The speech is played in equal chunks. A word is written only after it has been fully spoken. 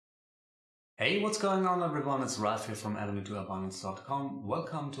Hey, what's going on everyone? It's Ralf here from avenue2abundance.com.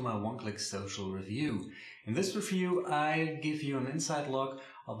 Welcome to my one-click social review. In this review, I give you an inside look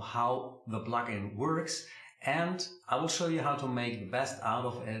of how the plugin works, and I will show you how to make the best out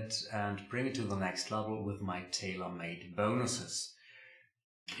of it and bring it to the next level with my tailor-made bonuses.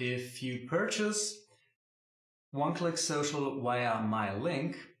 If you purchase one-click social via my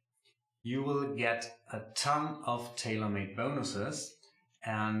link, you will get a ton of tailor-made bonuses,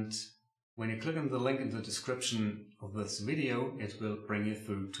 and when you click on the link in the description of this video, it will bring you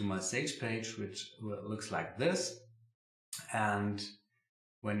through to my sales page, which looks like this. And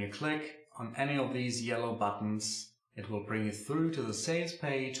when you click on any of these yellow buttons, it will bring you through to the sales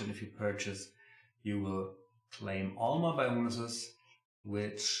page. And if you purchase, you will claim all my bonuses,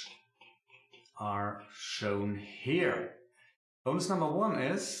 which are shown here. Bonus number one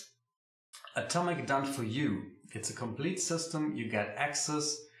is Atomic Done For You. It's a complete system. You get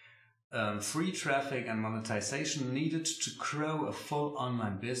access, free traffic and monetization needed to grow a full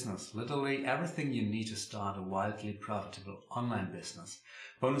online business. Literally everything you need to start a wildly profitable online business.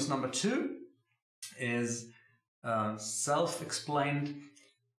 Bonus number two is self-explained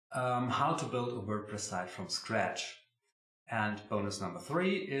how to build a WordPress site from scratch. And bonus number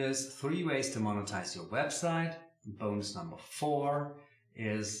three is 3 ways to monetize your website. Bonus number four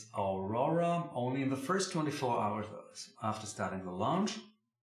is Aurora, only in the first 24 hours after starting the launch.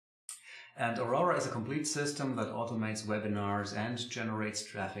 And Aurora is a complete system that automates webinars and generates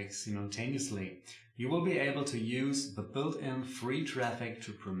traffic simultaneously. You will be able to use the built-in free traffic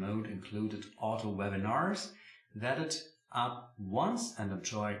to promote included auto webinars, vet it up once and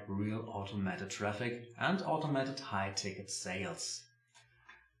enjoy real automated traffic and automated high-ticket sales.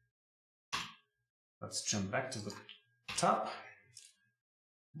 Let's jump back to the top.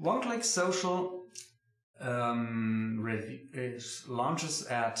 One-click social launches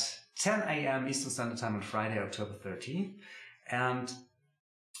at 10 a.m. Eastern Standard Time on Friday, October 13th. And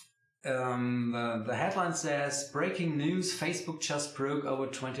the headline says, breaking news, Facebook just broke over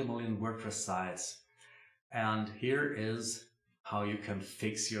 20 million WordPress sites. And here is how you can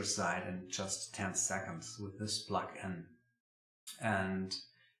fix your site in just 10 seconds with this plugin. And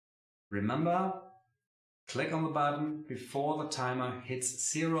remember, click on the button before the timer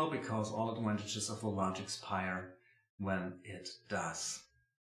hits 0 because all advantages of the launch expire when it does.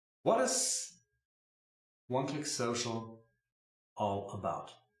 What is one-click social all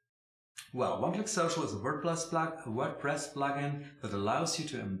about? Well, one-click social is a WordPress plugin that allows you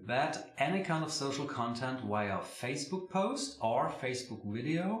to embed any kind of social content via Facebook post or Facebook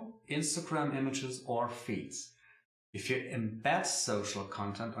video, Instagram images or feeds. If you embed social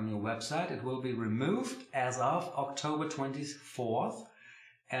content on your website, it will be removed as of October 24th.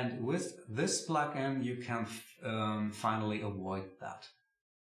 And with this plugin, you can finally avoid that.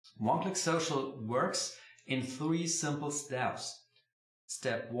 One-click social works in 3 simple steps.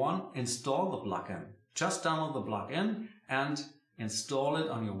 Step 1, install the plugin. Just download the plugin and install it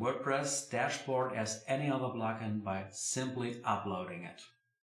on your WordPress dashboard as any other plugin by simply uploading it.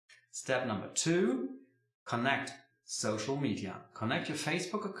 Step number 2, connect social media. Connect your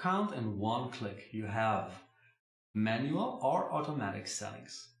Facebook account in one click. You have manual or automatic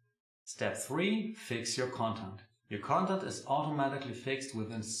settings. Step 3, fix your content. Your content is automatically fixed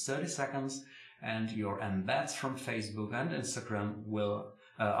within 30 seconds and your embeds from Facebook and Instagram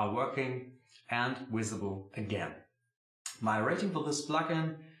are working and visible again. My rating for this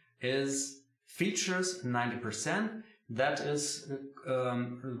plugin is features 90%. That is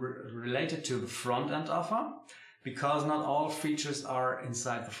related to the front-end offer. Because not all features are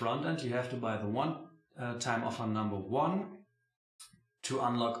inside the front-end, you have to buy the one-time offer number 1 to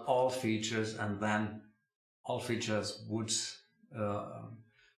unlock all features, and then all features would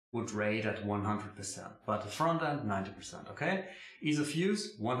rate at 100%, but the front end 90%. Okay, ease of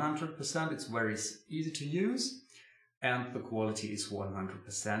use 100%. It's very easy to use, and the quality is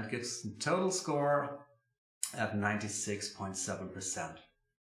 100%. Gives the total score at 96.7%.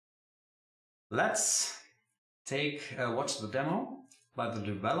 Let's watch the demo by the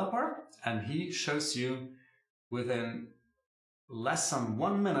developer, and he shows you within less than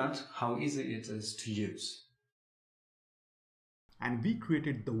 1 minute how easy it is to use. And we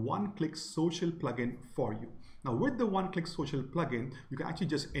created the one-click social plugin for you. Now with the one-click social plugin, you can actually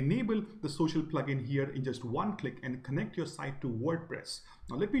just enable the social plugin here in just one click and connect your site to WordPress.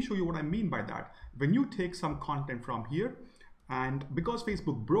 Now let me show you what I mean by that. When you take some content from here, and because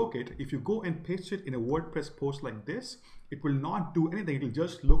Facebook broke it, if you go and paste it in a WordPress post like this, it will not do anything. It will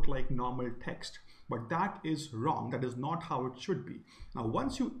just look like normal text. But that is wrong. That is not how it should be. Now,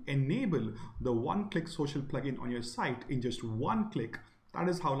 once you enable the one-click social plugin on your site in just one click, That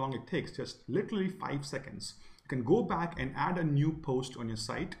is how long it takes, just literally 5 seconds. You can go back and add a new post on your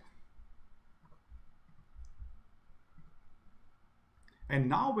site. And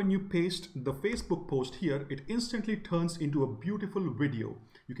now when you paste the Facebook post here, it instantly turns into a beautiful video.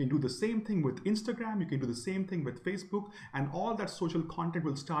 You can do the same thing with Instagram, you can do the same thing with Facebook, and all that social content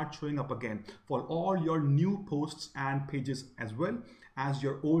will start showing up again for all your new posts and pages as well as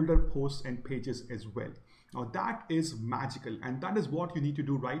your older posts and pages as well. Now that is magical, and that is what you need to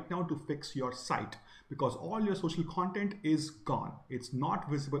do right now to fix your site, because all your social content is gone. It's not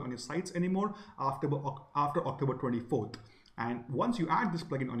visible on your sites anymore after October 24th. And once you add this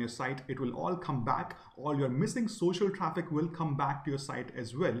plugin on your site, it will all come back. All your missing social traffic will come back to your site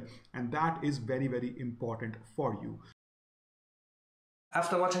as well. And that is very, very important for you.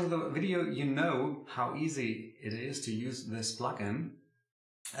 After watching the video, you know how easy it is to use this plugin.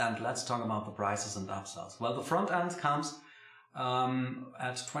 And let's talk about the prices and upsells. Well, the front end comes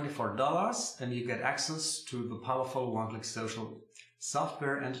at $24, and you get access to the powerful one-click social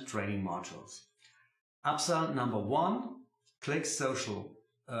software and training modules. Upsell number 1. One-Click Social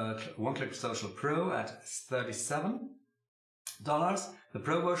Pro at $37. The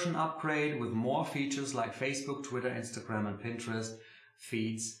Pro version upgrade with more features like Facebook, Twitter, Instagram and Pinterest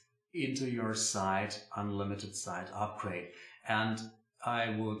feeds into your site, unlimited site upgrade. And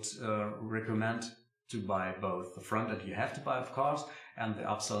I would recommend to buy both. The front end you have to buy, of course, and the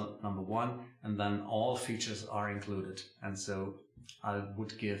upsell number 1, and then all features are included. And so I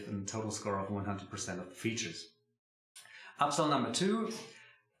would give a total score of 100% of the features. Upsell number 2,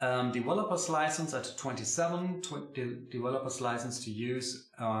 developer's license at $27, developer's license to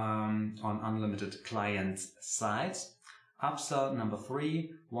use on unlimited client sites. Upsell number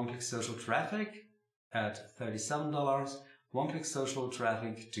 3, one-click social traffic at $37, one-click social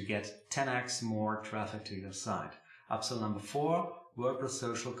traffic to get 10x more traffic to your site. Upsell number 4, WordPress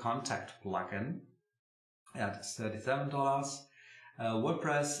social contact plugin at $37.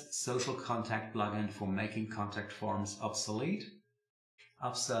 WordPress social contact plugin for making contact forms obsolete.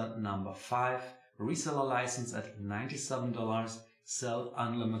 Upsell number 5, reseller license at $97. Sell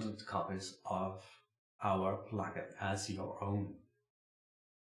unlimited copies of our plugin as your own.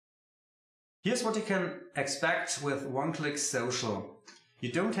 Here's what you can expect with one-click social.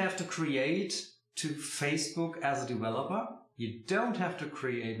 You don't have to create to Facebook as a developer. You don't have to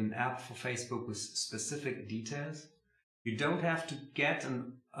create an app for Facebook with specific details. You don't have to get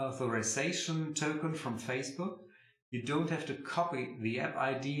an authorization token from Facebook. You don't have to copy the app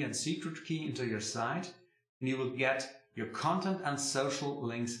ID and secret key into your site. And you will get your content and social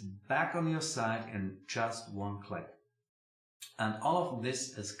links back on your site in just one click. And all of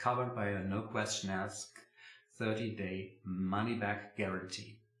this is covered by a no question asked 30-day money-back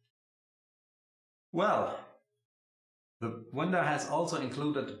guarantee. Well, the vendor has also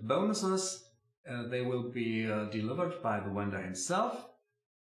included bonuses. They will be delivered by the vendor himself.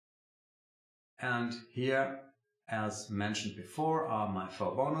 And here, as mentioned before, are my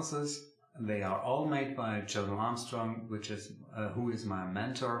 4 bonuses. They are all made by Joe Armstrong, who is my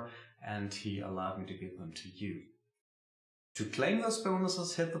mentor, and he allowed me to give them to you. To claim those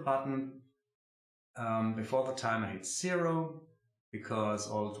bonuses, hit the button before the timer hits 0, because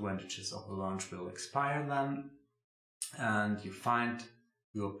all advantages of the launch will expire then. And you find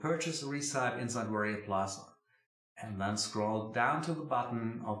your purchase recipe inside Warrior Plus, and then scroll down to the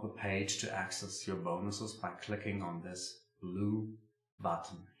button of the page to access your bonuses by clicking on this blue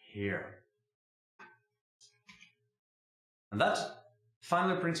button here. And that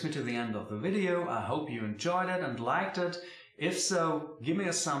finally brings me to the end of the video. I hope you enjoyed it and liked it. If so, give me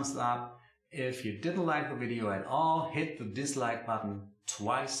a thumbs up. If you didn't like the video at all, hit the dislike button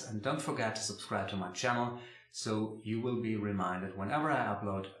twice, and don't forget to subscribe to my channel so you will be reminded whenever I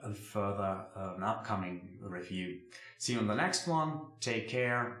upload an upcoming review. See you on the next one. Take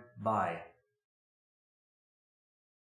care. Bye.